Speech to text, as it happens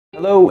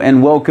Hello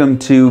and welcome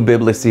to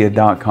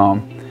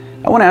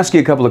Biblicia.com. I want to ask you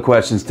a couple of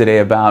questions today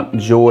about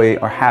joy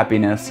or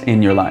happiness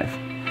in your life.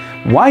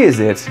 Why is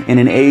it in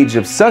an age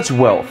of such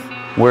wealth,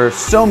 where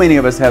so many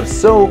of us have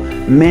so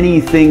many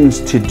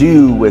things to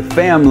do with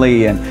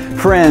family and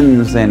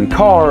friends and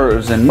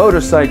cars and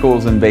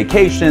motorcycles and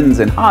vacations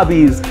and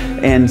hobbies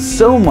and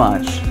so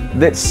much,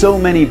 that so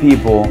many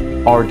people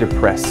are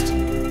depressed?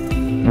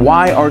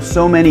 Why are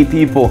so many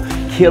people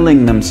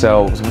killing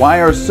themselves?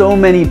 Why are so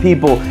many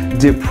people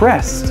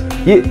depressed?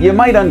 You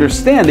might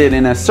understand it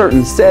in a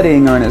certain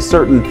setting or in a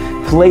certain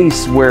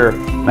place where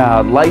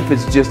life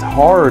is just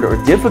hard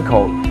or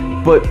difficult.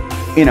 But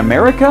in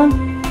America,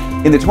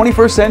 in the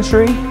 21st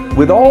century,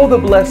 with all the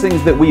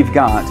blessings that we've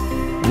got,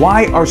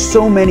 why are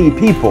so many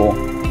people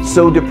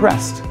so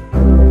depressed?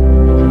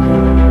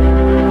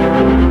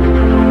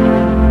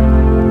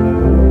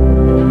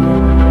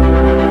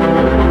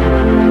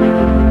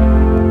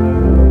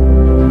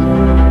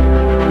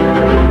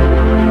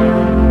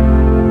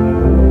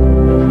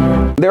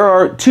 There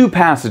are two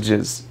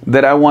passages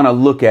that I want to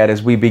look at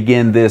as we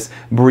begin this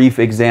brief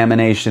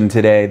examination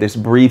today, this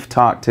brief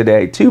talk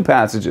today. Two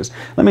passages.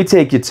 Let me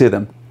take you to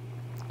them.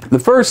 The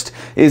first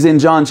is in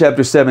John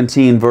chapter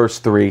 17, verse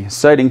 3,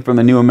 citing from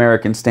the New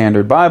American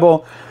Standard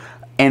Bible.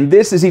 "And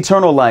this is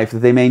eternal life, that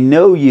they may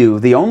know you,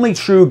 the only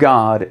true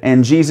God,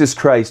 and Jesus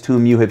Christ,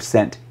 whom you have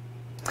sent."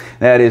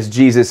 That is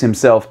Jesus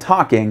himself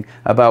talking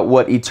about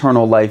what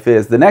eternal life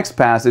is. The next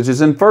passage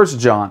is in 1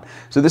 John.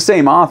 So the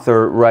same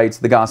author writes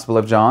the Gospel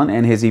of John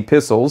and his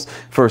epistles,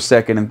 1st,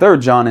 2nd, and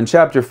 3rd John, in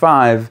chapter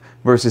 5,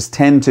 verses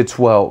 10 to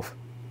 12.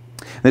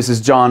 This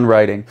is John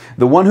writing,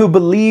 "The one who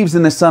believes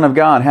in the Son of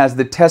God has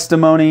the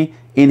testimony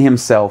in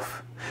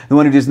himself. The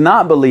one who does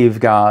not believe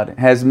God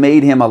has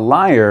made him a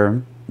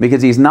liar,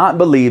 because he's not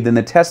believed in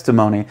the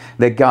testimony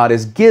that God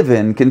has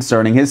given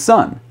concerning his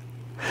Son.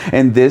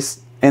 And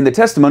the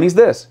testimony is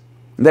this,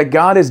 that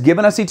God has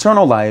given us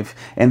eternal life,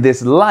 and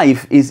this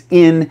life is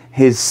in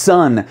his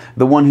Son.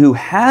 The one who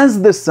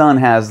has the Son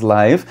has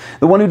life.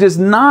 The one who does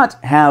not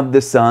have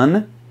the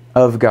Son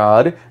of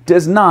God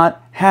does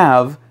not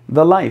have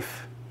the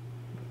life."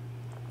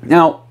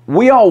 Now,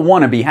 we all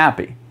want to be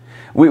happy.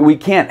 We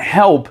can't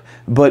help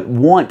but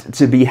want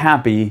to be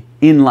happy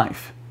in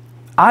life.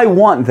 I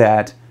want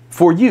that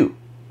for you,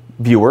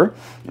 viewer.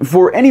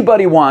 For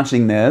anybody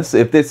watching this,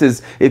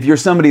 if you're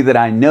somebody that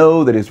I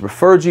know that has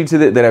referred you to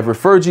that I've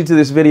referred you to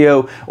this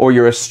video, or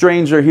you're a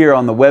stranger here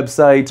on the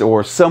website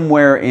or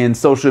somewhere in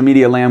social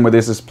media land where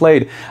this is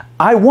played,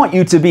 I want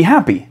you to be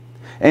happy.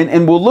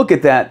 And we'll look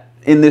at that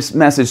in this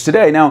message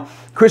today. Now,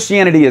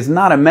 Christianity is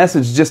not a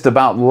message just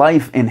about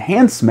life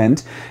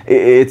enhancement.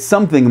 It's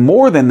something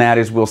more than that,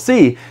 as we'll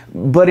see.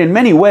 But in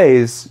many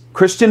ways,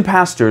 Christian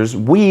pastors,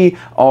 we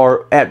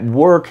are at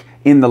work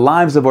in the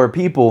lives of our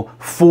people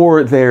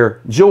for their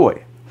joy.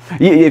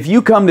 If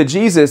you come to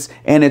Jesus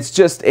and it's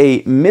just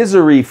a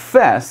misery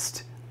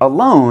fest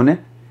alone,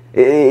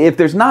 if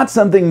there's not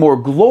something more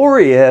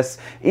glorious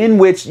in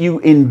which you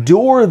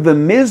endure the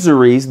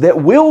miseries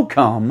that will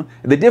come,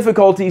 the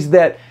difficulties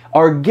that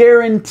are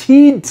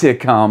guaranteed to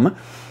come,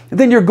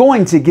 then you're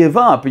going to give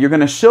up. You're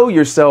going to show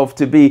yourself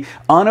to be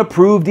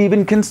unapproved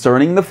even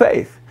concerning the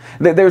faith.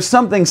 There's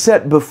something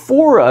set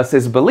before us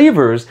as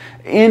believers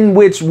in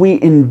which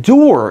we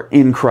endure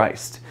in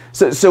Christ.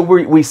 So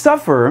we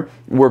suffer,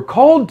 we're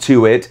called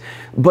to it,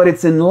 but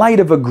it's in light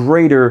of a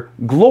greater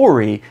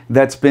glory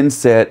that's been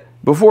set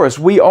before us.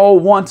 We all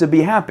want to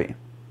be happy.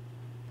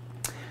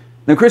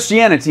 Now,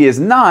 Christianity is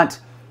not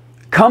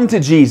come to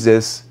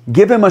Jesus,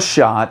 give him a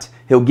shot,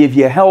 he'll give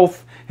you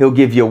health, he'll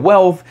give you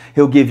wealth,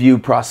 he'll give you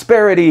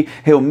prosperity,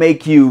 he'll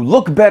make you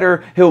look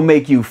better, he'll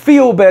make you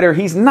feel better.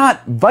 He's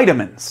not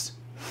vitamins.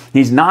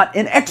 He's not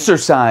an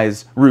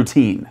exercise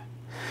routine.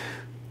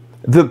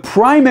 The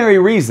primary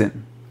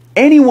reason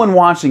anyone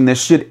watching this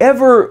should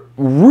ever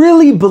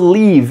really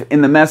believe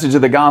in the message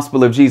of the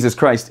gospel of Jesus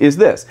Christ is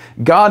this: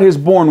 God has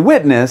borne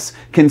witness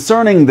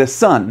concerning the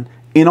Son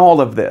in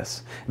all of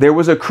this. There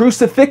was a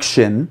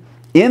crucifixion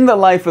in the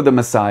life of the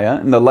Messiah,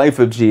 in the life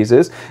of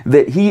Jesus,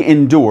 that he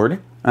endured.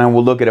 And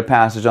we'll look at a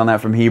passage on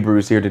that from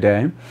Hebrews here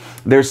today.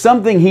 There's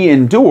something he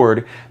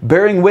endured,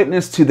 bearing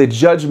witness to the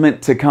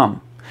judgment to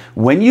come.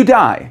 When you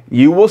die,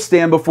 you will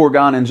stand before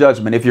God in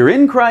judgment. If you're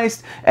in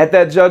Christ at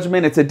that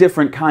judgment, it's a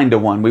different kind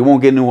of one. We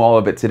won't get into all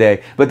of it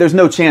today, but there's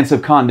no chance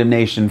of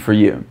condemnation for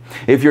you.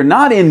 If you're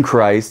not in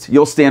Christ,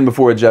 you'll stand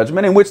before a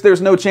judgment in which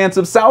there's no chance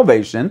of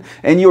salvation,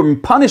 and your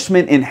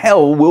punishment in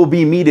hell will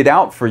be meted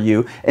out for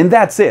you, and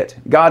that's it.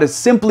 God is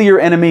simply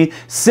your enemy,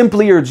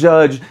 simply your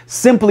judge,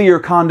 simply your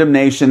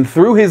condemnation.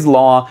 Through his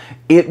law,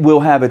 it will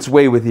have its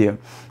way with you.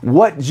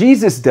 What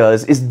Jesus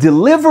does is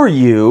deliver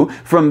you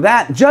from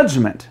that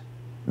judgment.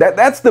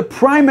 That's the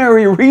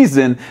primary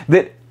reason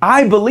that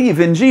I believe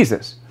in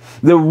Jesus.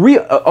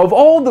 Of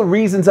all the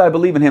reasons I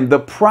believe in him, the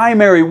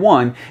primary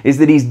one is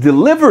that he's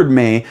delivered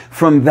me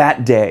from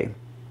that day.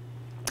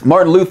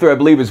 Martin Luther, I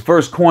believe, is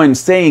first coined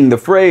saying the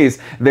phrase,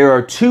 "There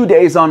are 2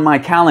 days on my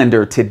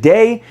calendar,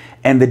 today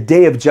and the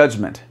day of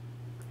judgment."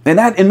 And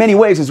that, in many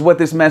ways, is what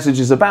this message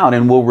is about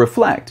and will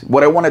reflect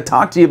what I want to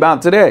talk to you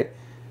about today.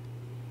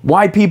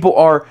 Why people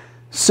are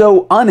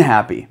so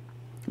unhappy.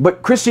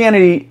 But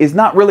Christianity is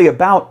not really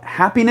about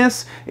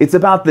happiness. It's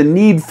about the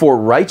need for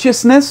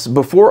righteousness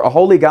before a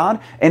holy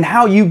God and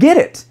how you get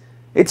it.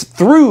 It's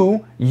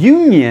through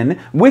union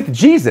with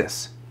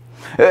Jesus.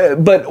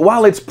 But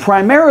while it's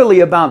primarily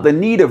about the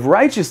need of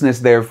righteousness,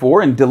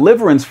 therefore, and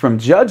deliverance from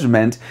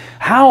judgment,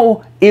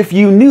 how, if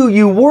you knew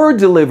you were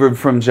delivered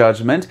from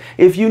judgment,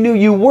 if you knew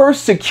you were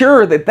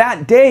secure that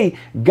that day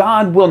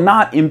God will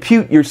not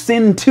impute your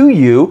sin to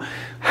you,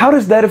 how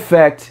does that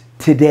affect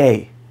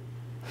today?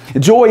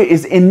 Joy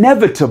is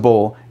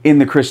inevitable in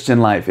the Christian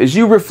life. As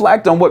you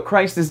reflect on what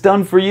Christ has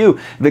done for you,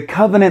 the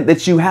covenant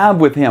that you have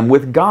with Him,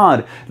 with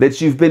God, that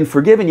you've been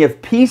forgiven, you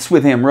have peace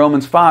with Him,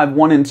 Romans 5,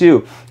 1 and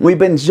 2. We've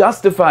been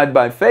justified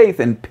by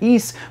faith, and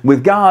peace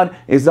with God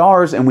is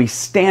ours, and we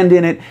stand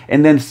in it,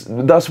 and then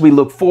thus we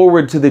look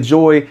forward to the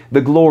joy,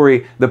 the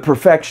glory, the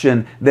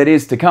perfection that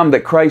is to come,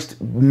 that Christ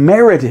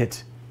merited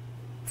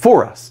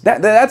for us.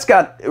 That's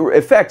got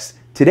effects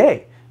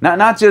today,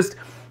 not just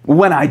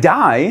when I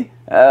die,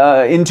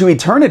 into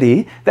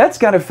eternity. That's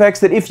got effects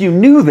that if you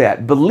knew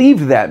that,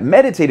 believed that,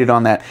 meditated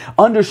on that,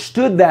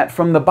 understood that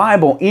from the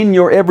Bible in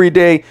your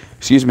everyday,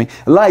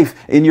 life,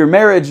 in your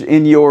marriage,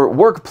 in your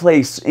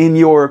workplace, in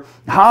your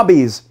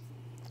hobbies,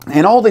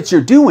 and all that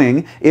you're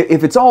doing,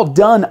 if it's all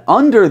done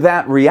under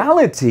that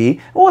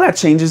reality, well, that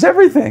changes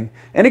everything.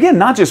 And again,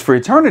 not just for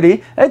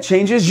eternity, it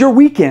changes your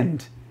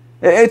weekend.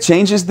 It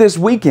changes this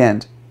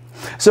weekend.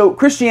 So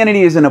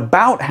Christianity isn't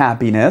about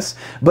happiness,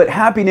 but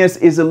happiness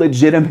is a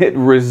legitimate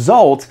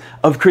result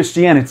of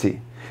Christianity.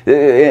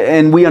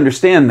 And we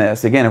understand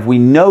this. Again, if we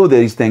know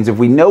these things, if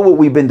we know what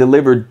we've been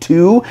delivered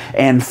to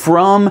and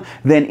from,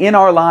 then in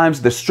our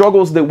lives, the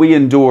struggles that we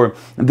endure,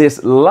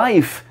 this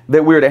life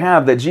that we're to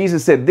have, that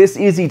Jesus said, this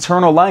is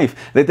eternal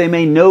life, that they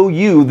may know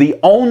you, the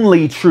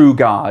only true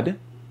God,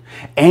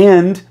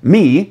 and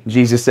me,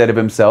 Jesus said of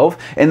Himself.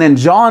 And then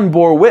John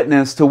bore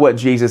witness to what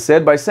Jesus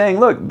said by saying,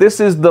 look, this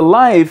is the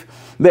life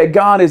that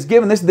God has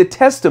given. This is the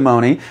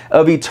testimony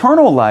of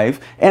eternal life,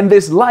 and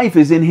this life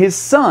is in His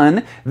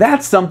Son.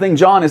 That's something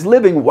John is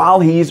living while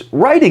he's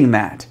writing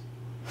that.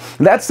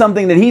 That's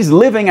something that he's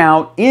living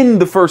out in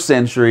the first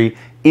century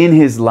in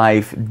his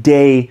life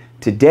day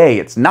to day.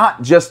 It's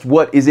not just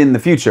what is in the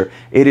future.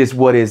 It is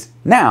what is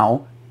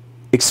now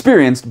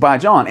experienced by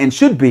John and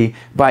should be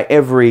by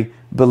every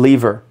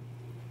believer.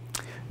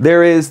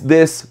 There is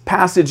this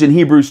passage in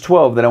Hebrews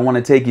 12 that I want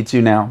to take you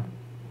to now.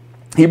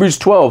 Hebrews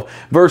 12,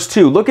 verse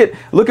 2. Look at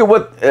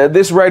what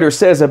this writer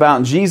says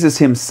about Jesus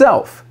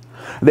Himself.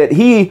 That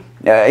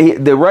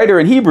the writer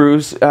in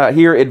Hebrews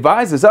here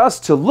advises us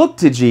to look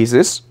to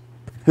Jesus,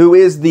 who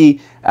is the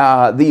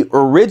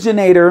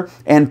originator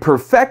and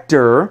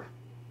perfecter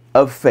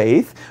of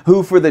faith,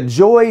 who for the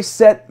joy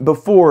set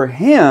before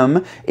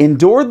Him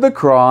endured the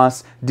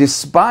cross,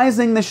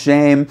 despising the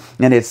shame,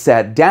 and it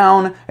sat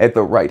down at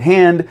the right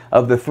hand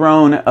of the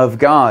throne of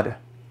God.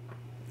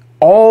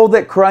 All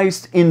that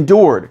Christ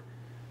endured,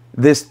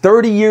 this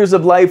 30 years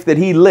of life that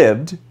He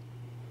lived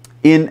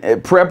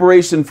in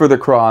preparation for the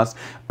cross,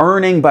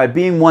 earning by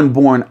being one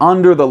born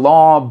under the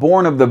law,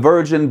 born of the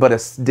Virgin, but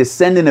a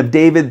descendant of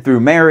David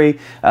through Mary,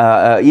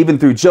 even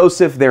through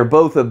Joseph. They're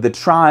both of the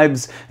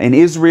tribes in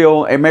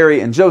Israel, Mary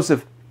and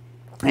Joseph,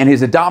 and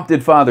his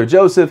adopted father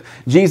Joseph.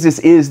 Jesus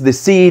is the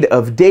seed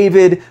of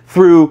David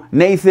through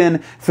Nathan,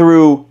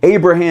 through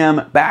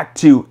Abraham, back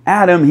to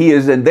Adam. He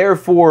is, and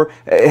therefore,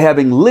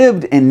 having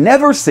lived and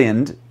never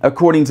sinned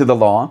according to the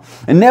law,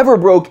 and never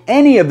broke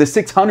any of the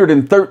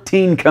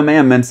 613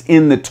 commandments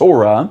in the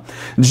Torah,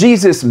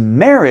 Jesus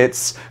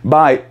merits,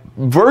 by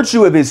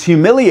virtue of His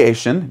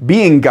humiliation,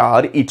 being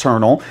God,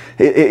 eternal,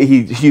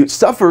 he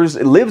suffers,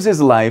 lives His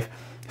life,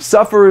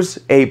 suffers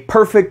a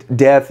perfect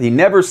death. He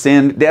never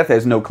sinned. Death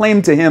has no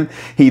claim to Him.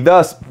 He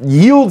thus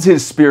yields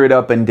His spirit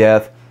up in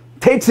death,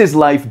 takes His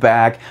life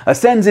back,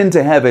 ascends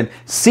into heaven,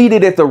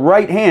 seated at the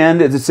right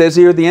hand, as it says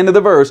here at the end of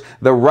the verse,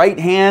 the right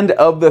hand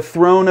of the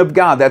throne of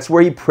God. That's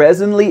where He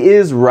presently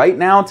is right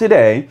now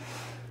today.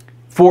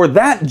 For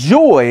that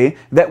joy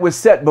that was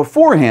set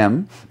before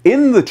Him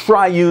in the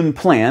triune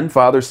plan,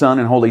 Father, Son,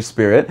 and Holy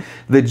Spirit,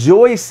 the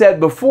joy set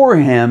before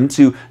Him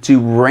to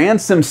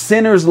ransom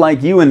sinners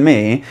like you and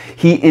me,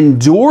 He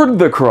endured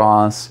the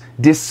cross,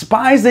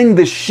 despising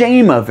the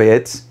shame of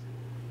it,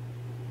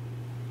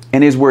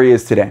 and is where He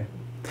is today.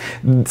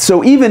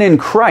 So even in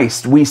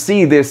Christ, we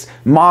see this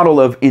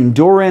model of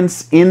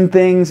endurance in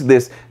things,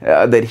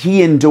 that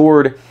He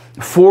endured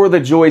for the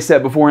joy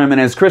set before Him.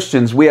 And as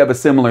Christians, we have a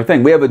similar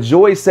thing. We have a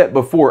joy set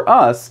before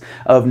us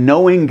of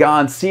knowing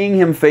God, seeing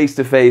Him face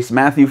to face,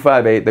 Matthew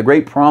 5:8, the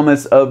great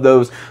promise of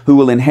those who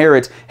will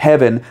inherit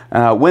heaven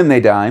when they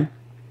die.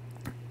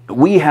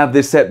 We have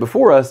this set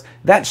before us.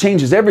 That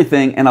changes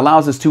everything and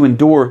allows us to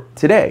endure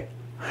today.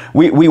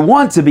 We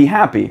want to be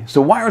happy.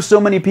 So why are so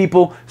many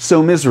people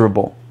so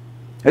miserable?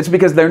 It's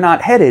because they're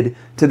not headed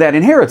to that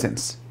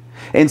inheritance.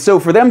 And so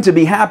for them to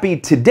be happy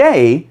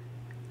today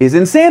is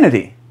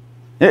insanity.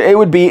 It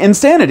would be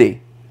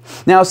insanity.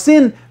 Now,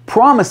 sin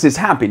promises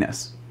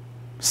happiness.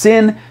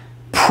 Sin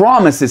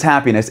promises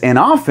happiness, and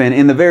often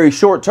in the very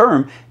short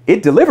term,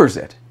 it delivers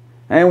it.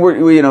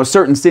 And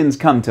certain sins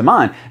come to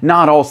mind.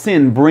 Not all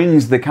sin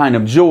brings the kind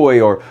of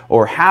joy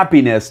or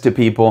happiness to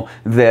people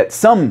that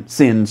some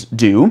sins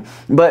do,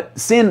 but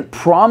sin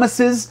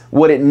promises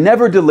what it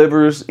never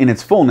delivers in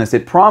its fullness.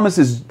 It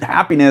promises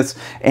happiness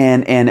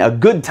and a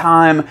good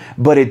time,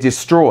 but it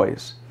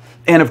destroys.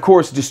 And of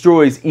course,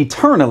 destroys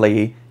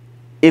eternally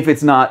if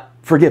it's not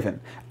forgiven.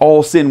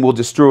 All sin will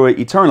destroy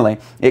eternally.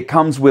 It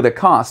comes with a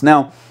cost.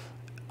 Now,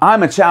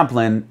 I'm a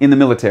chaplain in the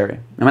military.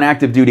 I'm an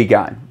active duty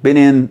guy. Been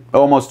in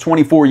almost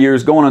 24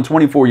 years, going on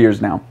 24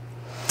 years now.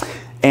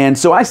 And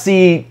so I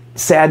see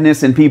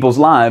sadness in people's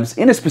lives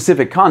in a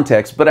specific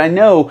context, but I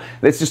know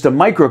that's just a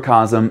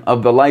microcosm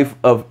of the life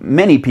of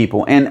many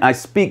people. And I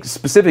speak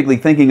specifically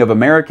thinking of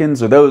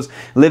Americans or those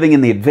living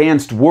in the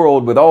advanced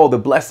world with all the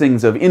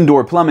blessings of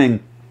indoor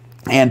plumbing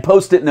and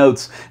post-it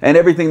notes and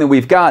everything that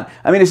we've got.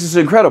 I mean, it's just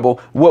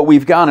incredible what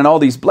we've got and all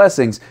these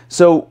blessings.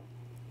 So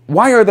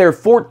why are there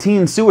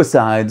 14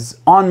 suicides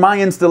on my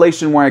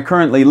installation where I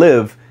currently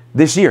live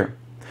this year?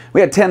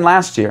 We had 10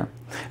 last year.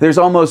 There's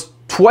almost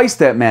twice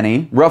that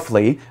many,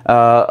 roughly,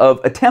 of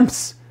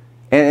attempts,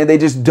 and they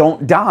just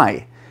don't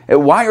die.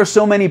 Why are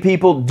so many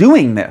people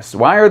doing this?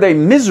 Why are they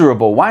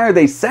miserable? Why are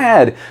they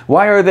sad?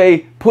 Why are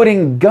they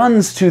putting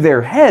guns to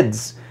their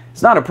heads?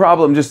 It's not a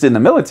problem just in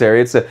the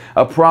military. It's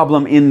a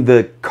problem in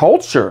the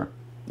culture,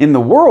 in the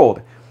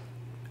world.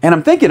 And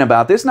I'm thinking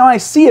about this. Now I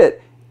see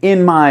it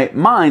in my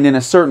mind in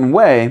a certain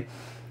way,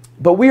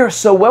 but we are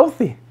so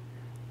wealthy.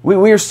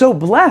 We are so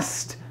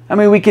blessed. I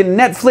mean, we can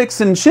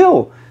Netflix and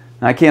chill.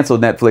 I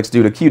canceled Netflix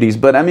due to cuties,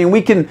 but I mean,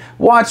 we can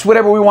watch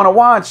whatever we want to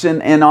watch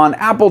and on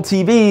Apple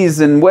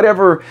TVs and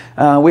whatever.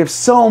 We have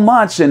so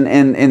much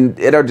and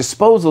at our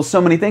disposal, so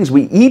many things.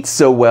 We eat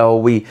so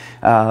well. We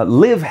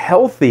live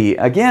healthy.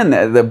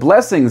 Again, the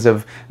blessings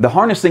of the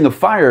harnessing of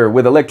fire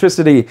with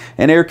electricity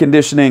and air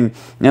conditioning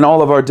and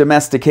all of our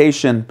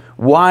domestication.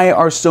 Why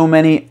are so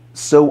many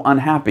so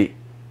unhappy?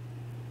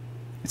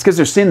 It's because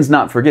their sin's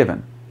not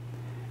forgiven,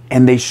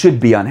 and they should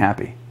be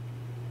unhappy.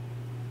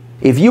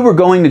 If you were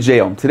going to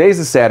jail, today's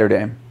a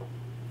Saturday,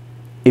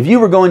 if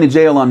you were going to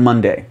jail on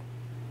Monday,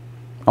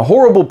 a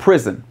horrible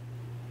prison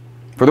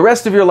for the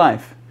rest of your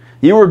life,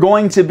 you were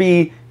going to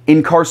be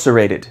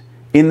incarcerated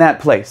in that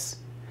place,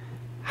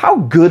 how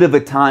good of a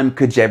time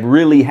could you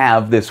really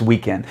have this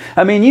weekend?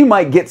 I mean, you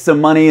might get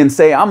some money and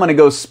say, I'm going to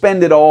go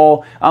spend it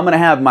all. I'm going to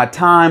have my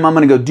time. I'm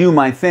going to go do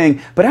my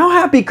thing. But how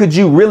happy could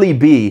you really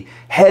be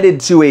headed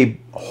to a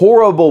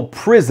horrible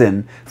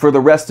prison for the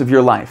rest of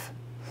your life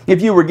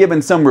if you were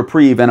given some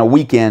reprieve and a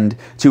weekend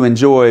to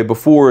enjoy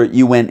before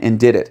you went and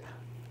did it?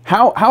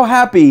 How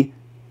happy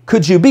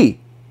could you be?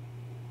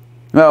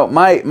 Well,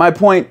 my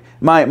point,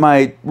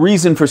 my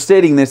reason for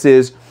stating this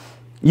is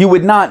you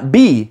would not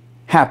be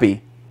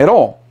happy at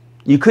all.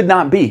 You could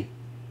not be.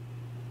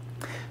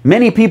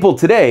 Many people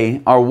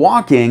today are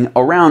walking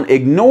around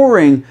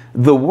ignoring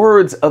the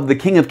words of the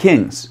King of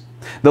Kings,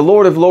 the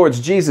Lord of Lords,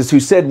 Jesus,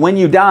 who said, when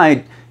you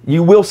die,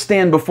 you will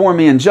stand before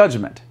me in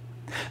judgment.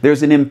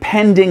 There's an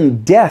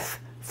impending death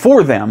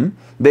for them.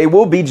 They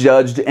will be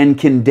judged and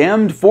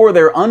condemned for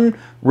their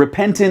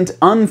unrepentant,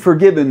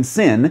 unforgiven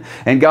sin.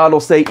 And God will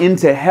say,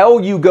 into hell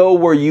you go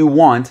where you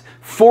want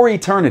for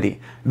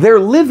eternity. They're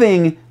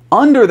living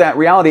under that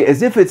reality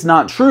as if it's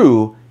not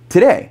true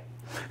today.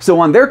 So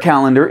on their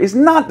calendar is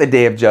not the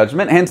day of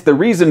judgment, hence the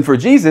reason for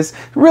Jesus,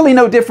 really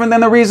no different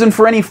than the reason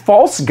for any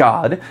false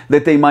god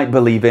that they might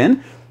believe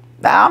in.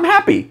 I'm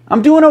happy.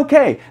 I'm doing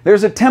okay.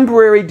 There's a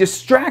temporary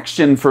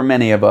distraction for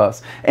many of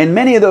us. And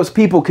many of those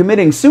people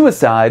committing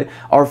suicide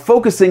are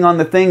focusing on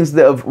the things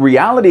of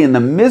reality and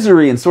the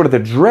misery and sort of the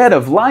dread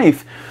of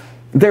life.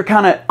 They're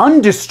kind of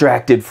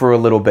undistracted for a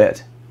little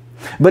bit.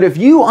 But if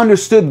you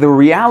understood the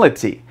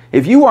reality,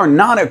 if you are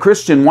not a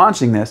Christian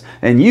watching this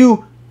and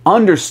you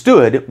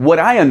understood what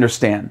I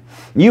understand,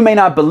 you may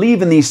not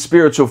believe in these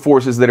spiritual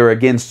forces that are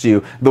against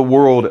you, the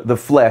world, the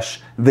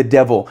flesh, the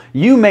devil.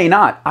 You may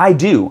not. I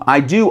do. I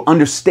do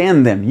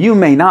understand them. You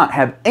may not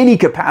have any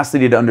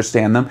capacity to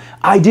understand them.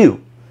 I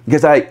do,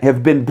 because I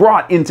have been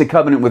brought into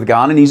covenant with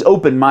God and He's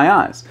opened my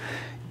eyes.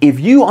 If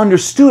you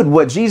understood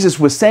what Jesus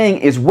was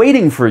saying is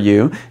waiting for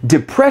you,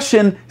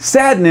 depression,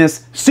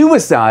 sadness,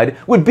 suicide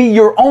would be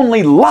your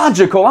only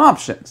logical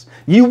options.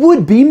 You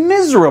would be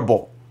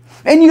miserable,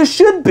 and you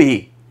should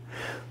be.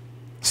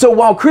 So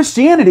while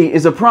Christianity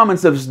is a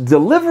promise of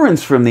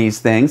deliverance from these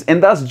things,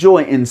 and thus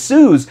joy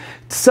ensues,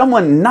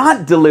 someone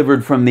not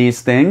delivered from these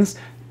things,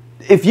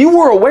 if you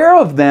were aware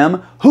of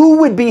them, who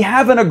would be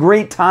having a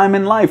great time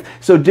in life?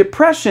 So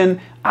depression,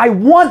 I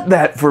want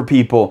that for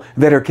people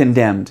that are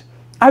condemned.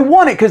 I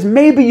want it because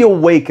maybe you'll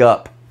wake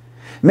up.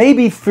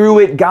 Maybe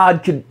through it,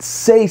 God could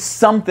say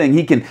something.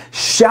 He can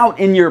shout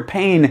in your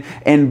pain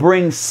and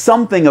bring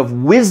something of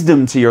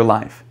wisdom to your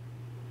life.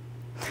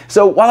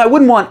 So while I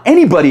wouldn't want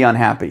anybody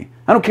unhappy,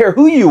 I don't care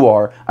who you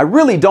are, I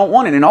really don't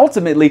want it. And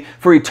ultimately,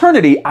 for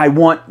eternity, I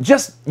want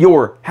just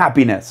your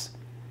happiness.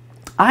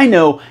 I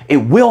know it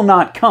will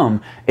not come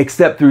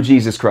except through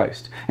Jesus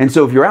Christ. And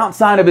so if you're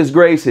outside of His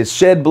grace, His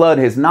shed blood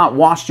has not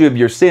washed you of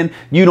your sin,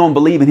 you don't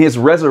believe in His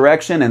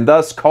resurrection and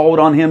thus called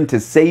on Him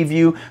to save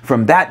you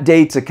from that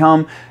day to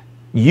come,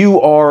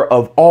 you are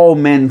of all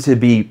men to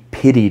be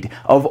pitied,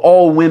 of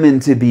all women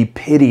to be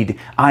pitied.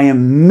 I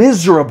am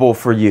miserable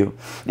for you.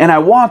 And I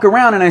walk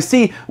around and I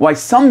see why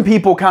some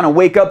people kind of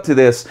wake up to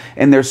this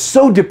and they're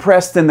so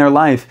depressed in their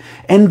life,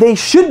 and they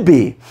should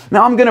be.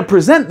 Now I'm going to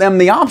present them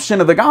the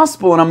option of the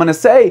gospel, and I'm going to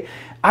say,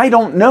 I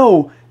don't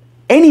know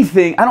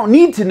anything, I don't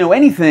need to know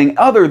anything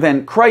other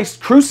than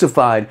Christ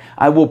crucified.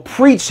 I will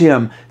preach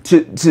Him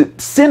to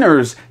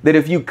sinners, that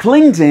if you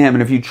cling to Him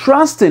and if you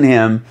trust in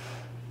Him,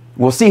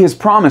 we'll see His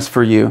promise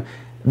for you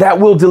that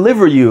will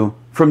deliver you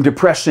from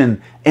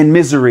depression and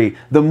misery.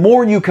 The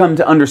more you come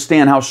to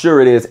understand how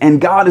sure it is,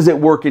 and God is at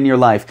work in your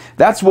life.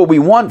 That's what we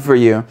want for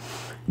you.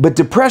 But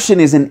depression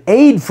is an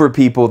aid for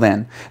people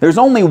then. There's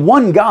only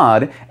one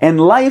God, and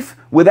life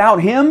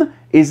without Him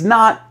is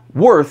not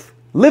worth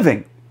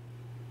living.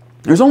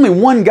 There's only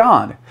one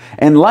God,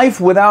 and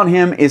life without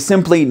Him is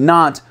simply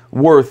not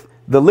worth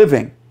the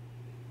living.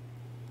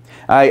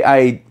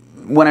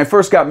 When I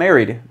first got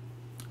married,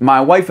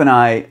 my wife and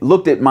I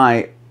looked at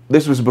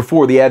this was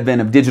before the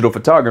advent of digital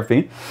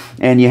photography,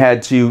 and you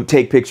had to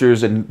take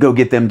pictures and go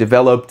get them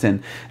developed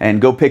and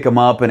go pick them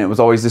up, and it was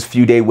always this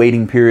few-day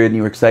waiting period, and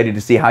you were excited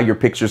to see how your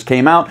pictures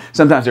came out.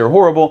 Sometimes they were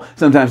horrible,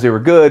 sometimes they were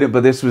good,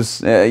 but this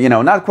was,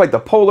 not quite the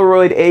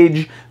Polaroid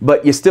age,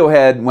 but you still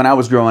had, when I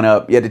was growing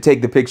up, you had to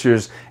take the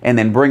pictures and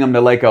then bring them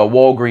to like a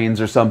Walgreens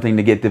or something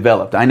to get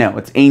developed. I know,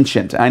 it's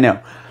ancient, I know.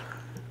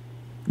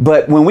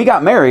 But when we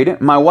got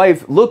married, my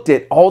wife looked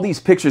at all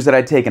these pictures that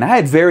I'd taken. I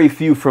had very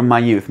few from my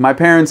youth. My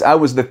parents, I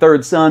was the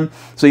third son,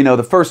 so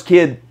the first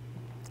kid,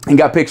 and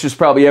got pictures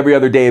probably every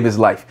other day of his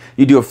life.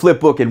 You do a flip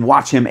book and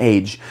watch him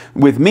age.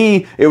 With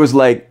me, it was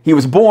like he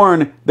was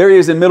born, there he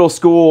is in middle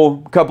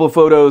school, a couple of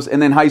photos,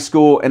 and then high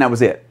school, and that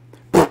was it.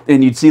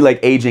 And you'd see like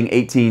aging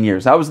 18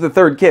 years. I was the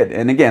third kid,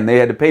 and again, they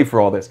had to pay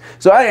for all this.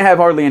 So I didn't have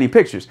hardly any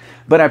pictures.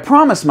 But I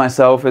promised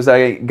myself as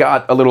I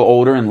got a little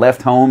older and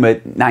left home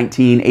at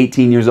 19,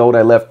 18 years old,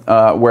 I left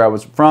where I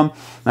was from.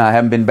 I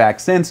haven't been back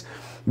since.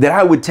 That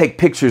I would take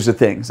pictures of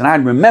things, and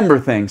I'd remember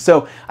things.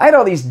 So I had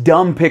all these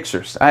dumb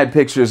pictures. I had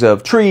pictures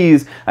of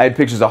trees, I had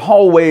pictures of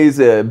hallways,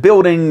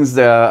 buildings,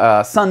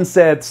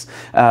 sunsets,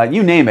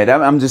 you name it.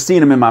 I'm just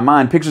seeing them in my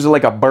mind. Pictures of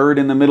like a bird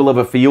in the middle of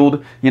a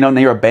field,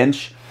 near a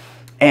bench.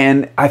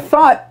 And I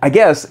thought, I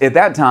guess, at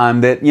that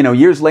time that,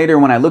 years later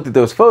when I looked at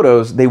those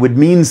photos, they would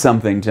mean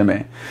something to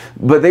me.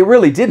 But they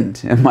really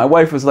didn't. And my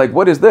wife was like,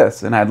 what is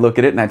this? And I'd look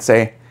at it and I'd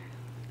say,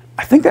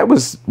 I think that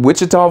was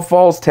Wichita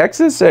Falls,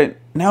 Texas.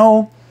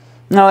 No,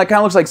 that kind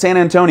of looks like San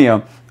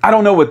Antonio. I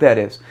don't know what that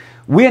is.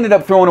 We ended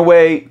up throwing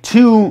away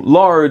 2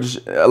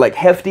 large,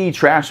 hefty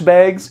trash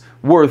bags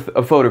worth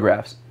of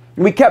photographs.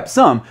 We kept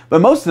some,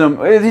 but most of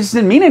them, it just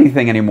didn't mean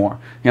anything anymore.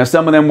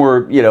 Some of them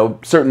were,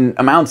 certain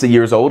amounts of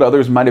years old.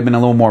 Others might have been a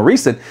little more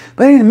recent,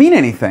 but they didn't mean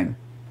anything.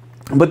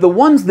 But the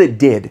ones that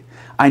did,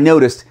 I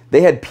noticed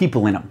they had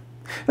people in them.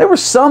 There were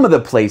some of the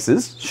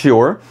places,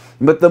 sure,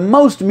 but the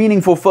most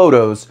meaningful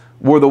photos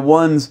were the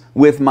ones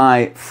with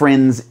my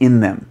friends in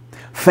them,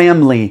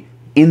 family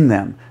in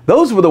them.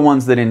 Those were the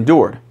ones that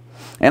endured.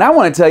 And I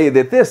want to tell you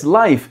that this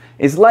life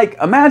is like,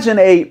 imagine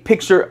a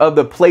picture of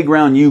the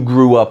playground you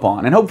grew up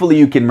on. And hopefully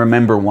you can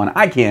remember one.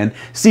 I can.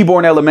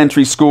 Seaborn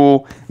Elementary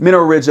School,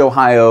 Mineral Ridge,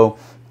 Ohio.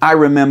 I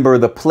remember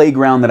the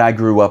playground that I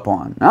grew up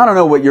on. I don't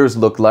know what yours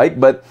looked like,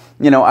 but,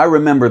 I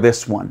remember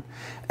this one.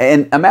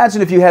 And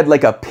imagine if you had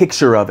like a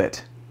picture of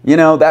it.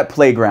 That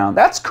playground.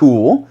 That's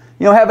cool.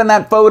 Having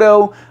that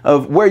photo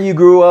of where you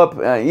grew up,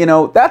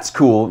 that's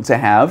cool to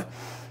have.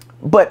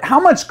 But how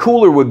much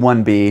cooler would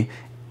one be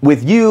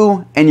with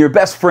you and your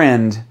best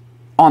friend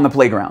on the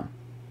playground?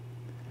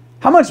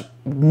 How much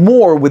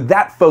more would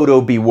that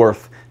photo be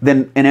worth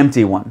than an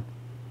empty one?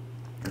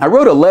 I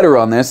wrote a letter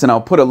on this, and I'll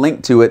put a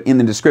link to it in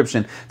the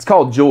description. It's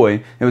called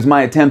Joy. It was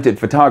my attempt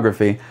at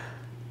my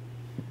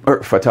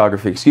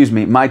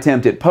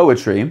attempt at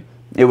poetry.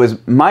 It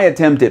was my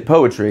attempt at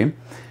poetry.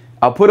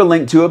 I'll put a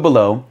link to it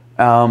below.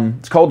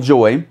 It's called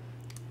Joy.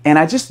 And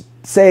I just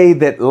say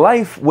that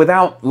life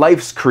without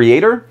life's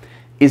creator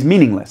is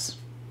meaningless.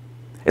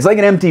 It's like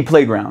an empty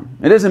playground.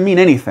 It doesn't mean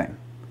anything.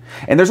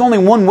 And there's only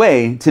one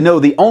way to know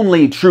the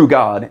only true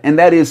God, and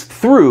that is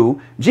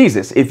through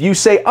Jesus. If you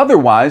say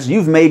otherwise,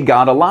 you've made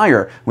God a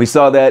liar. We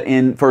saw that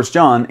in 1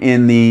 John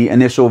in the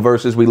initial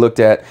verses we looked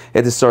at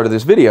the start of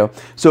this video.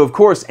 So of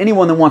course,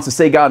 anyone that wants to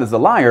say God is a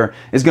liar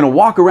is going to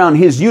walk around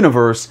his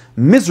universe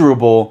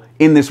miserable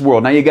in this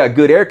world. Now you got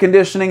good air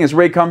conditioning, as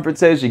Ray Comfort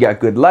says. You got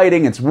good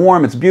lighting. It's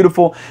warm. It's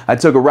beautiful. I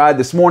took a ride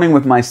this morning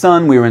with my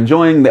son. We were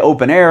enjoying the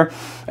open air.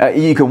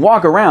 You can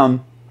walk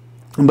around.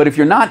 But if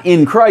you're not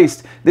in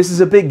Christ, this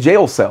is a big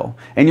jail cell,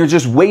 and you're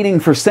just waiting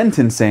for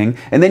sentencing,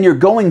 and then you're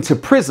going to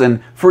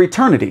prison for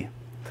eternity.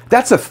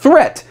 That's a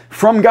threat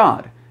from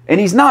God,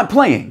 and He's not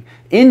playing.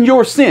 In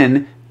your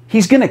sin,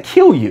 He's going to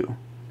kill you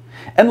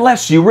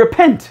unless you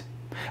repent.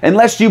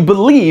 unless you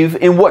believe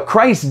in what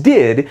Christ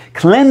did,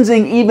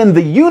 cleansing even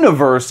the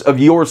universe of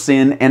your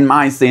sin and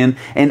my sin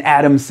and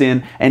Adam's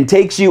sin, and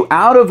takes you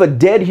out of a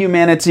dead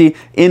humanity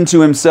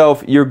into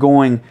himself, you're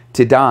going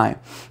to die.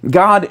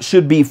 God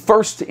should be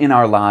first in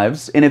our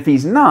lives, and if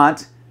he's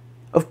not,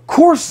 of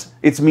course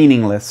it's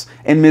meaningless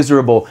and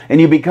miserable, and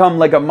you become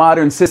like a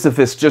modern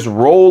Sisyphus just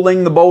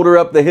rolling the boulder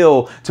up the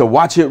hill to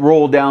watch it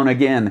roll down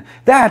again.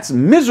 That's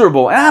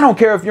miserable, and I don't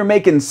care if you're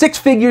making 6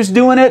 figures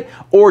doing it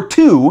or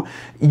 2,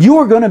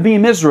 you're going to be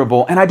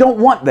miserable, and I don't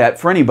want that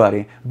for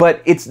anybody,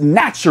 but it's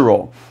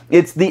natural.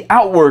 It's the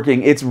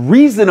outworking. It's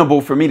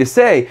reasonable for me to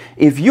say,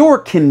 if you're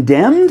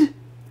condemned,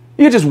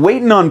 you're just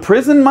waiting on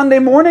prison Monday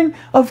morning,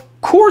 of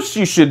course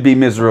you should be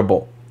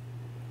miserable.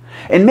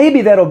 And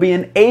maybe that'll be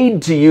an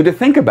aid to you to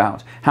think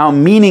about how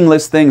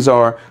meaningless things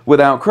are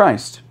without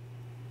Christ.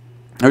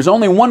 There's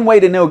only one way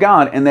to know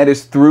God, and that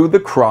is through the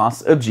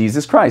cross of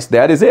Jesus Christ.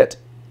 That is it.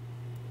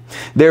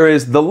 There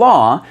is the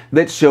law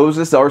that shows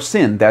us our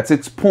sin. That's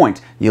its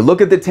point. You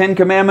look at the 10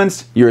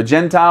 Commandments, you're a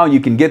Gentile, you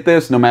can get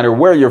this no matter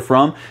where you're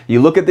from.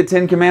 You look at the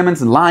 10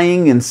 Commandments,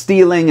 lying and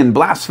stealing and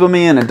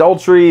blasphemy and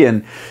adultery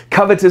and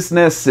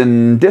covetousness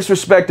and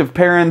disrespect of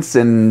parents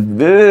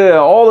and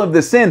all of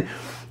the sin.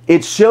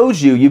 It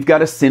shows you've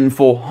got a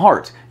sinful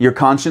heart. Your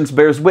conscience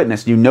bears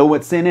witness. You know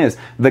what sin is.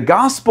 The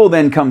gospel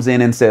then comes in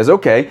and says,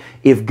 okay,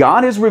 if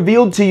God has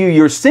revealed to you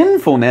your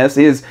sinfulness,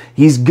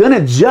 he's going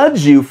to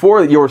judge you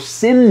for your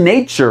sin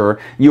nature,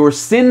 your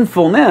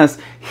sinfulness.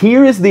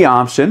 Here is the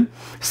option.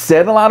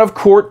 Settle out of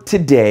court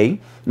today.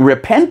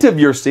 Repent of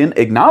your sin.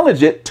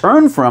 Acknowledge it.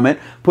 Turn from it.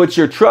 Put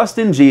your trust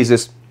in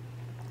Jesus.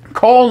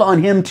 Call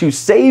on him to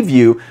save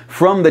you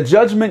from the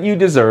judgment you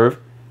deserve.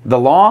 The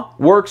law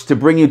works to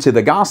bring you to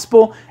the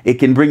gospel. It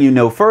can bring you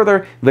no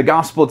further. The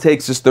gospel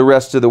takes us the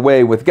rest of the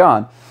way with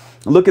God.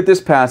 Look at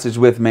this passage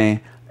with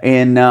me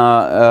in 2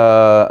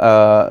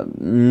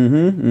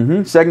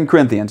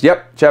 Corinthians.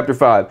 Yep, chapter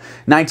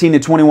 5, 19 to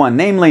 21.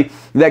 Namely,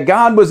 that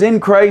God was in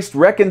Christ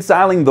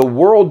reconciling the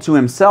world to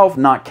himself,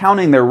 not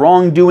counting their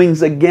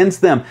wrongdoings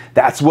against them.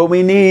 That's what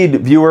we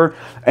need, viewer.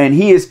 And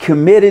he is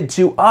committed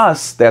to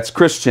us, that's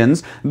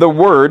Christians, the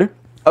word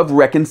of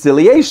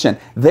reconciliation.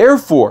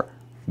 Therefore,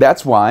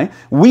 that's why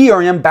we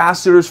are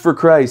ambassadors for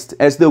Christ,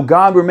 as though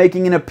God were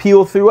making an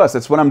appeal through us.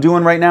 That's what I'm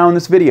doing right now in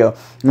this video.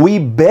 We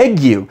beg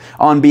you,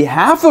 on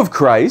behalf of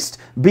Christ,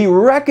 be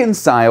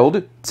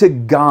reconciled to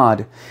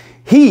God.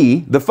 He,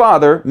 the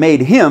Father,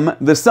 made him,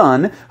 the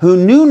Son, who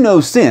knew no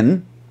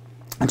sin,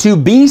 to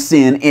be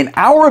sin in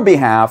our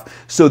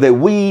behalf, so that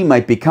we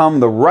might become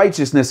the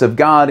righteousness of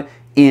God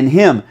in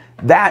him.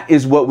 That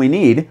is what we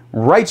need.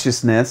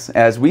 Righteousness,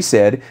 as we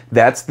said,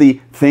 that's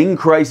the thing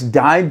Christ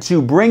died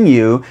to bring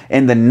you,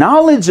 and the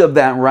knowledge of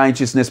that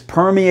righteousness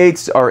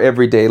permeates our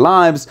everyday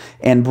lives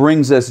and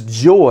brings us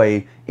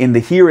joy in the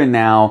here and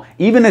now,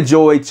 even a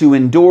joy to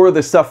endure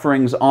the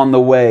sufferings on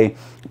the way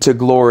to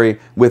glory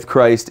with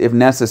Christ if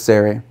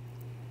necessary.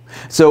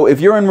 So if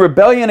you're in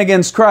rebellion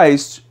against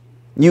Christ,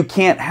 you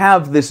can't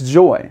have this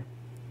joy.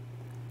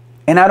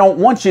 And I don't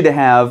want you to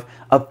have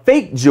a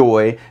fake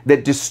joy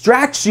that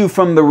distracts you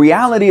from the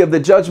reality of the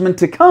judgment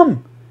to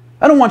come.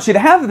 I don't want you to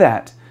have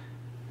that.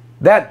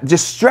 That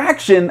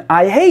distraction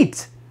I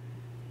hate.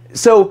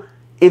 So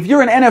if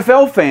you're an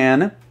NFL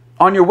fan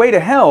on your way to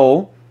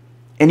hell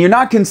and you're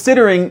not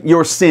considering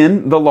your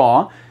sin, the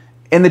law,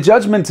 and the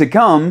judgment to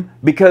come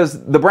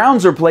because the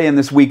Browns are playing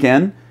this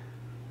weekend,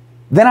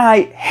 then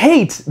I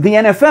hate the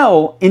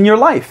NFL in your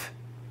life.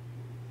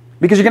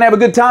 Because you're going to have a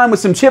good time with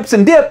some chips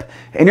and dip,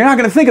 and you're not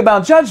going to think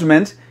about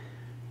judgment.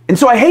 And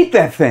so I hate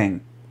that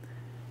thing.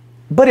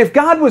 But if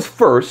God was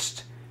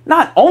first,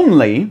 not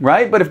only,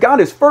 right, but if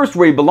God is first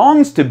where he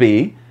belongs to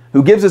be,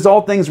 who gives us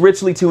all things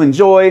richly to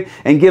enjoy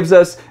and gives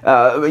us,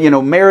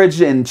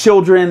 marriage and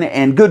children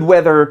and good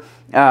weather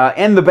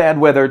and the bad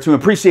weather to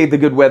appreciate the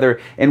good weather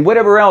and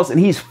whatever else, and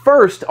he's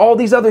first, all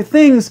these other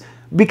things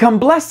become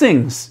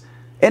blessings.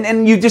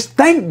 And you just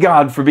thank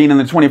God for being in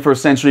the 21st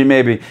century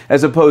maybe,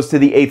 as opposed to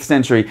the 8th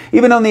century.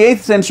 Even though in the 8th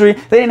century,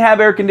 they didn't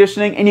have air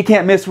conditioning and you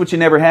can't miss what you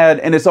never had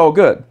and it's all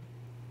good.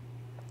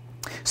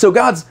 So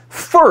God's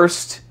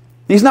first.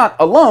 He's not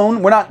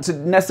alone. We're not to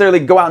necessarily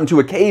go out into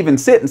a cave and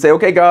sit and say,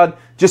 okay, God,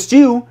 just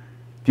you.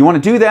 If you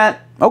want to do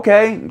that,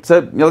 okay.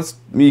 So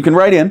you can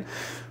write in.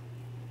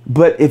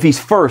 But if he's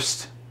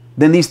first,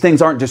 then these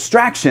things aren't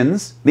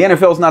distractions. The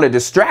NFL is not a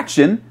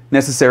distraction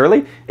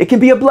necessarily. It can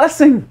be a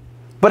blessing.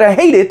 But I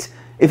hate it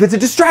if it's a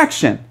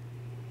distraction.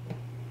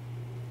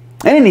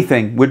 And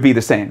anything would be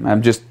the same.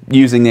 I'm just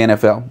using the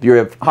NFL. If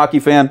you're a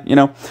hockey fan,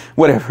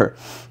 whatever.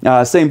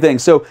 Same thing.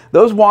 So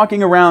those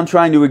walking around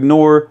trying to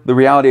ignore the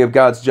reality of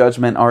God's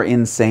judgment are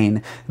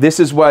insane. This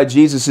is why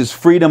Jesus'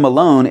 freedom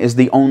alone is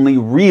the only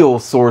real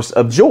source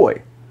of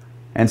joy.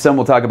 And some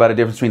will talk about a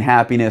difference between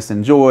happiness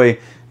and joy.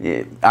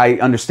 I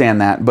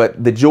understand that.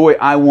 But the joy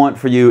I want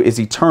for you is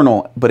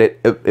eternal, but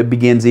it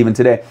begins even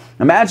today.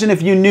 Imagine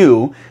if you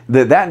knew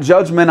that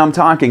judgment I'm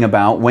talking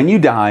about, when you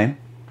die,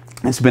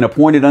 It's been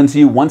appointed unto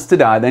you once to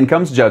die, then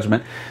comes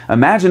judgment.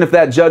 Imagine if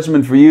that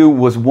judgment for you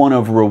was one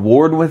of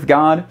reward with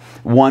God,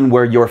 one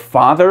where your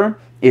Father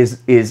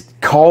is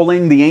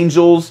calling the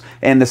angels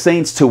and the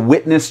saints to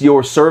witness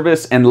your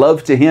service and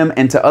love to Him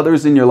and to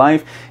others in your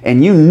life,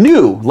 and you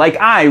knew, like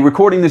I,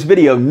 recording this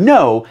video,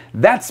 know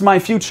that's my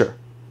future.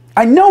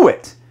 I know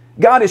it.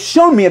 God has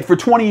shown me it for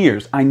 20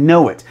 years. I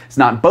know it. It's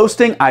not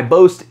boasting. I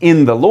boast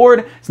in the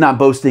Lord. It's not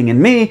boasting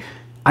in me.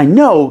 I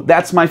know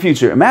that's my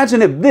future.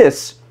 Imagine if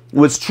this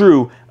was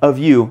true of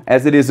you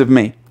as it is of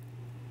me,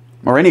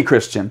 or any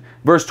Christian.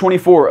 Verse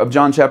 24 of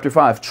John chapter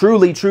 5.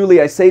 Truly, truly,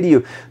 I say to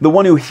you, the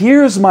one who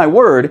hears my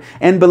word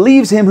and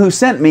believes Him who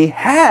sent me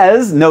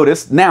has,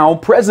 notice now,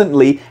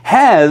 presently,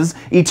 has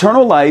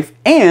eternal life,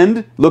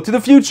 and, look to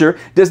the future,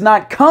 does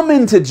not come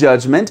into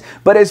judgment,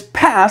 but is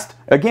passed,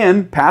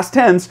 again, past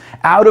tense,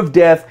 out of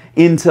death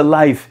into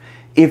life.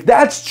 If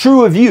that's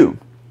true of you,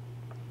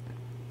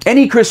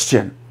 any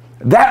Christian,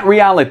 that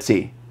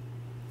reality,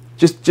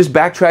 just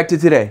backtrack to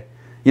today.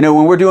 You know,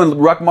 when we're doing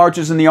ruck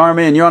marches in the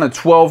Army and you're on a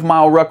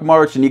 12-mile ruck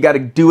march and you got to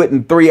do it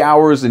in 3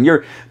 hours and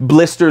your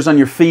blisters on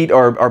your feet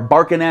are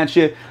barking at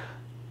you,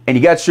 and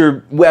you got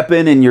your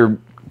weapon and your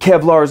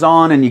Kevlar's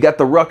on and you got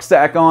the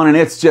rucksack on and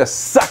it's just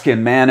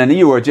sucking, man, and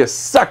you are just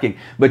sucking.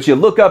 But you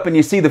look up and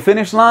you see the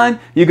finish line,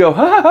 you go,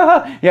 ha, ha,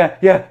 ha,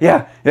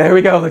 yeah, there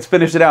we go, let's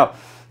finish it out.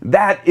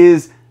 That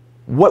is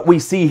what we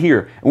see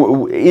here.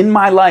 In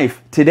my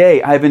life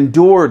today, I've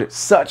endured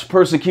such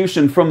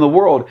persecution from the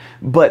world,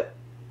 but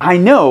I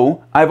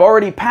know I've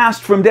already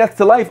passed from death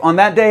to life. On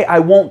that day, I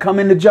won't come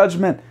into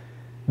judgment.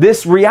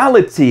 This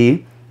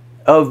reality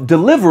of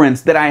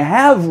deliverance, that I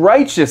have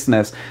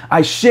righteousness,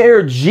 I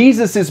share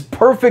Jesus'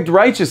 perfect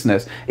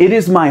righteousness. It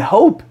is my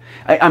hope.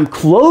 I'm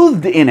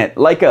clothed in it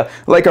like a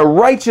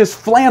righteous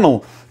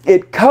flannel.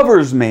 It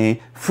covers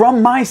me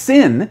from my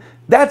sin.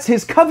 That's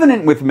His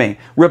covenant with me.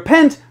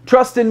 Repent,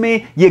 trust in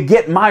me, you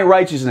get my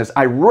righteousness.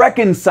 I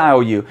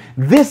reconcile you.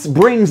 This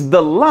brings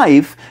the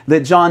life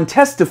that John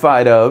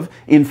testified of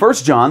in 1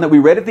 John that we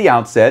read at the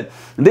outset.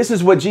 This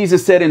is what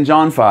Jesus said in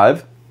John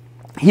 5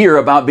 here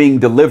about being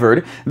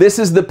delivered. This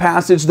is the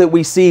passage that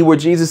we see where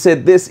Jesus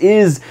said, this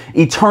is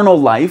eternal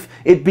life.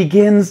 It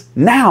begins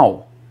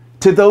now.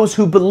 To those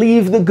who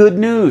believe the good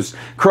news.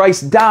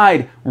 Christ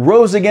died,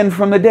 rose again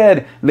from the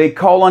dead. They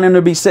call on Him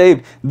to be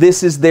saved.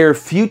 This is their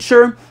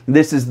future.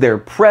 This is their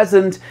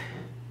present.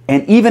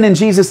 And even in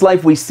Jesus'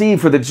 life, we see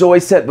for the joy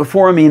set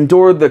before Him, He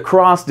endured the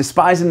cross,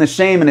 despising the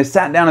shame, and has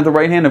sat down at the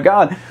right hand of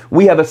God.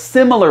 We have a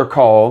similar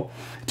call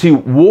to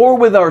war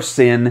with our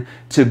sin,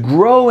 to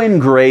grow in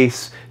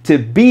grace, to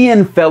be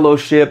in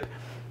fellowship,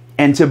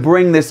 and to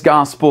bring this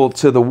gospel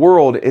to the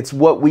world. It's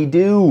what we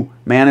do,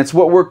 man. It's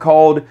what we're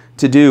called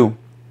to do.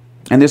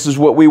 And this is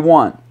what we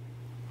want.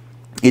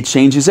 It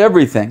changes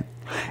everything.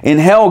 In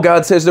hell,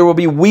 God says there will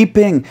be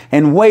weeping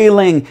and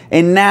wailing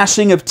and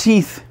gnashing of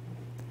teeth.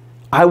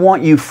 I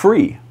want you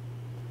free.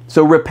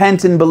 So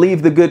repent and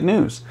believe the good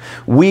news.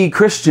 We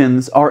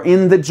Christians are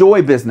in the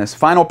joy business.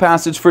 Final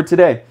passage for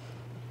today.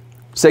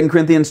 2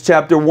 Corinthians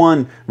chapter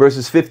 1,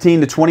 verses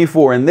 15 to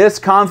 24. In this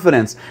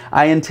confidence,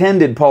 I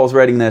intended, Paul's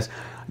writing this,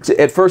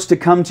 at first to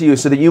come to you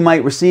so that you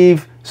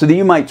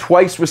might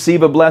twice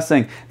receive a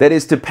blessing, that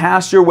is to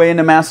pass your way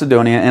into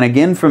Macedonia, and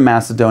again from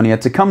Macedonia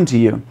to come to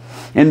you,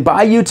 and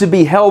by you to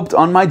be helped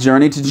on my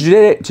journey to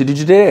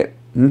Judea,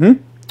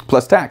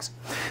 plus tax.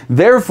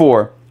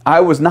 Therefore, I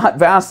was not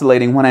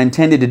vacillating when I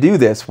intended to do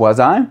this, was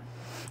I?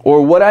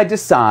 Or what I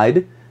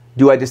decide,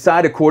 do I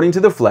decide according to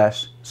the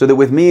flesh, so that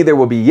with me there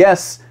will be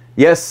yes,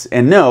 yes,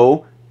 and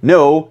no,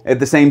 no at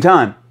the same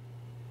time?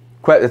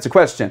 That's a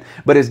question.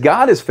 But as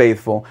God is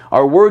faithful,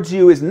 our word to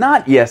you is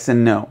not yes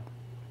and no.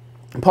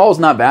 Paul's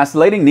not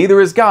vacillating, neither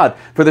is God.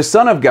 For the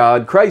Son of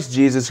God, Christ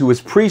Jesus, who was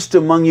preached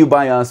among you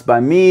by us, by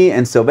me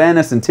and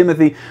Silvanus and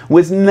Timothy,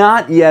 was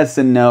not yes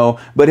and no,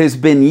 but has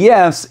been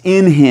yes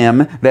in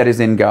Him, that is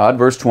in God.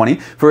 Verse 20,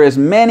 for as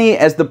many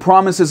as the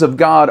promises of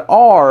God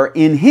are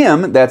in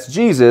Him, that's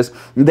Jesus,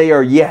 they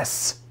are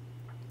yes.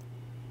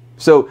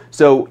 So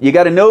you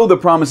got to know the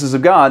promises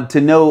of God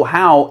to know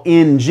how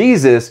in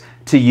Jesus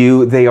to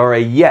you they are a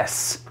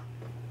yes.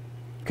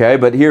 Okay,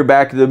 but here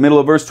back to the middle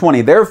of verse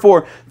 20.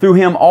 Therefore, through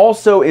Him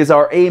also is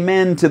our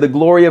amen to the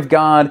glory of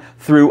God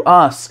through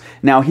us.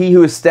 Now He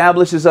who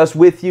establishes us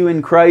with you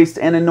in Christ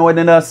and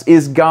anointed us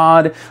is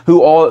God,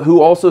 who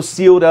also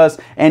sealed us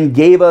and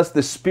gave us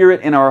the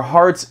Spirit in our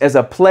hearts as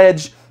a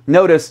pledge.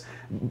 Notice,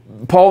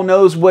 Paul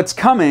knows what's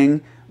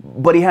coming,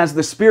 but he has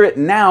the Spirit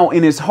now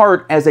in his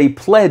heart as a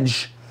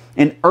pledge.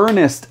 An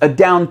earnest, a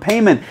down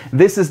payment.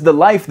 This is the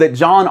life that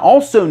John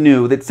also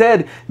knew, that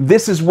said,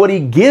 this is what He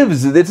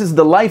gives. This is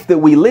the life that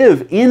we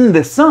live. In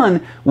the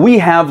Son, we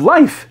have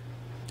life.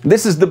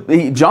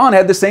 John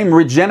had the same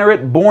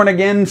regenerate,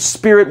 born-again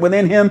spirit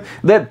within him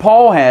that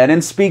Paul had,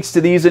 and speaks to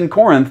these in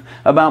Corinth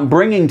about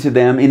bringing to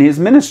them in his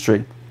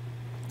ministry.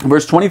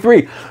 Verse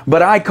 23,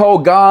 but I call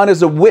God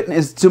as a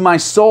witness to my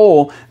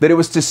soul that it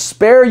was to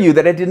spare you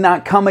that I did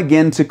not come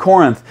again to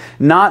Corinth.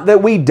 Not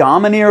that we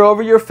domineer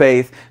over your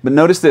faith, but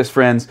notice this,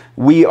 friends,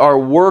 we are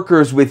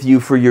workers with you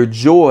for your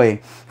joy,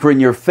 for in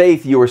your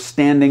faith you are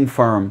standing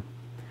firm.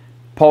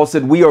 Paul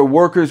said, we are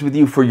workers with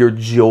you for your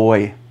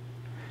joy.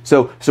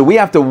 So we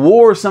have to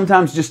war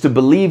sometimes just to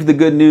believe the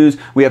good news.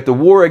 We have to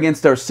war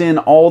against our sin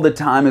all the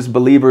time as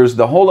believers.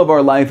 The whole of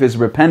our life is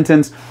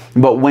repentance.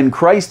 But when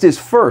Christ is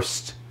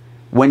first,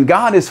 when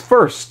God is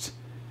first,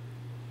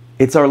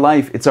 it's our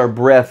life, it's our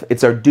breath,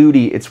 it's our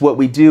duty, it's what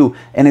we do,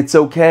 and it's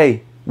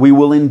okay. We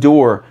will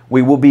endure.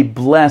 We will be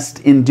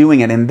blessed in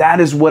doing it, and that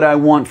is what I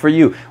want for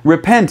you.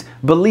 Repent,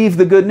 believe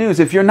the good news.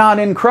 If you're not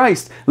in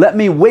Christ, let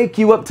me wake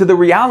you up to the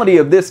reality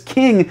of this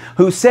King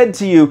who said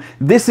to you,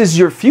 this is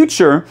your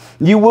future.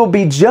 You will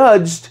be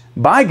judged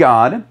by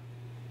God.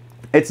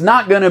 It's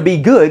not going to be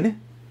good.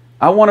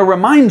 I want to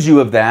remind you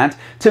of that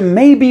to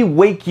maybe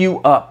wake you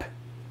up.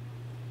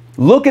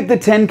 Look at the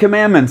 10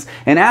 Commandments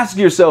and ask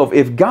yourself,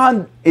 if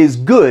God is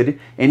good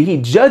and He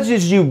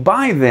judges you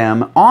by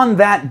them on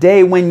that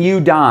day when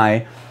you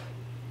die,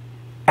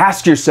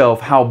 ask yourself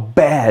how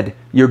bad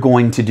you're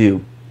going to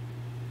do.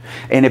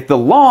 And if the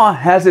law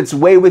has its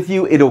way with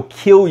you, it'll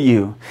kill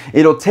you.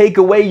 It'll take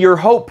away your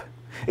hope.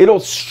 It'll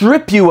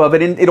strip you of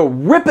it and it'll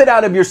rip it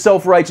out of your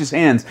self-righteous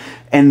hands.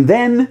 And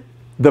then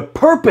the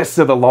purpose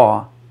of the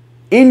law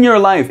in your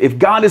life, if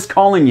God is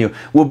calling you,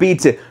 will be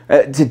to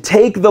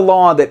take the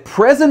law that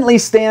presently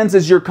stands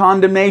as your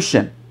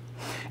condemnation,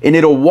 and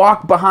it'll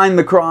walk behind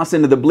the cross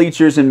into the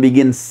bleachers and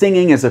begin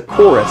singing as a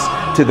chorus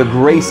to the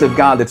grace of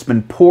God that's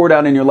been poured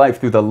out in your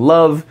life through the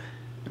love,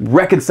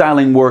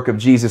 reconciling work of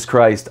Jesus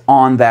Christ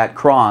on that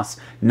cross.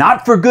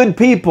 Not for good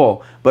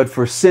people, but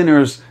for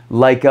sinners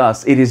like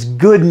us. It is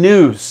good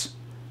news.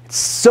 It's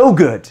so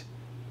good.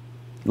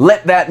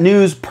 Let that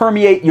news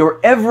permeate your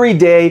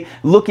everyday,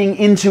 looking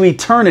into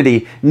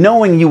eternity,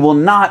 knowing you will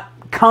not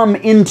come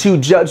into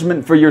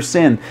judgment for your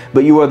sin,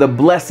 but you are the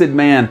blessed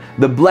man,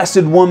 the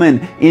blessed woman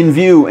in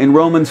view in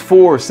Romans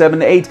 4,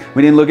 7-8.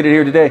 We didn't look at it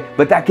here today,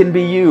 but that can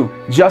be you,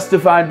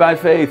 justified by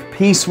faith,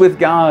 peace with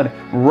God,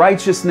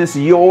 righteousness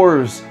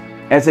yours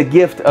as a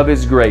gift of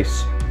His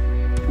grace.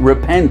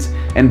 Repent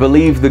and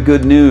believe the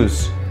good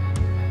news.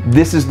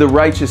 This is the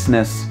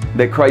righteousness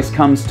that Christ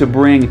comes to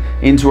bring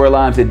into our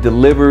lives. It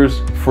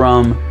delivers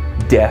from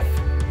death.